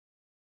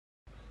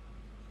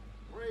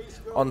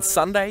On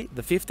Sunday,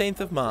 the 15th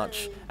of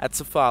March, at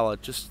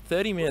Sofala, just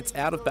 30 minutes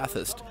out of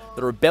Bathurst,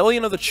 the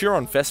Rebellion of the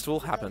Turon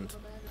Festival happened.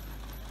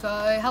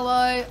 So,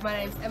 hello, my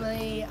name's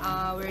Emily.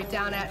 We're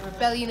down at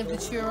Rebellion of the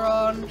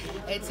Turon.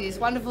 It's this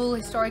wonderful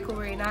historical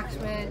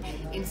reenactment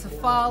in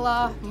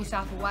Sofala, New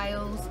South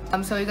Wales.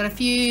 So we've got a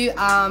few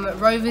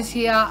rovers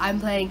here. I'm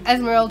playing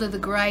Esmeralda the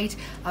Great,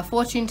 a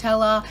fortune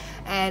teller,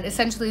 and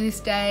essentially this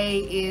day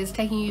is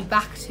taking you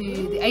back to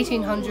the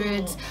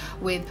 1800s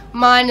with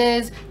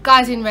miners,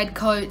 guys in red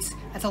coats.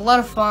 It's a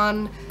lot of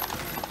fun.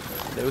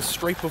 There were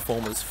street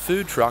performers,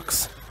 food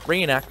trucks,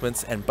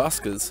 reenactments and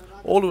buskers,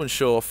 all to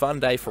ensure a fun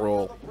day for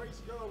all.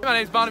 My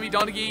name's Barnaby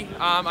Donaghy.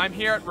 I'm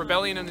here at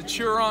Rebellion in the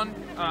Turon,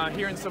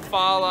 here in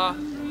Sofala,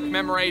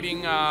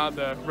 commemorating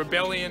the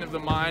rebellion of the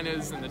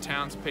miners and the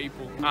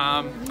townspeople.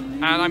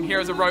 And I'm here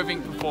as a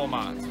roving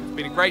performer. It's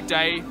been a great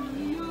day.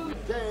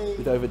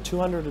 With over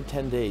 200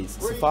 attendees,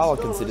 Sofala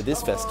considered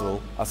this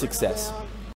festival a success.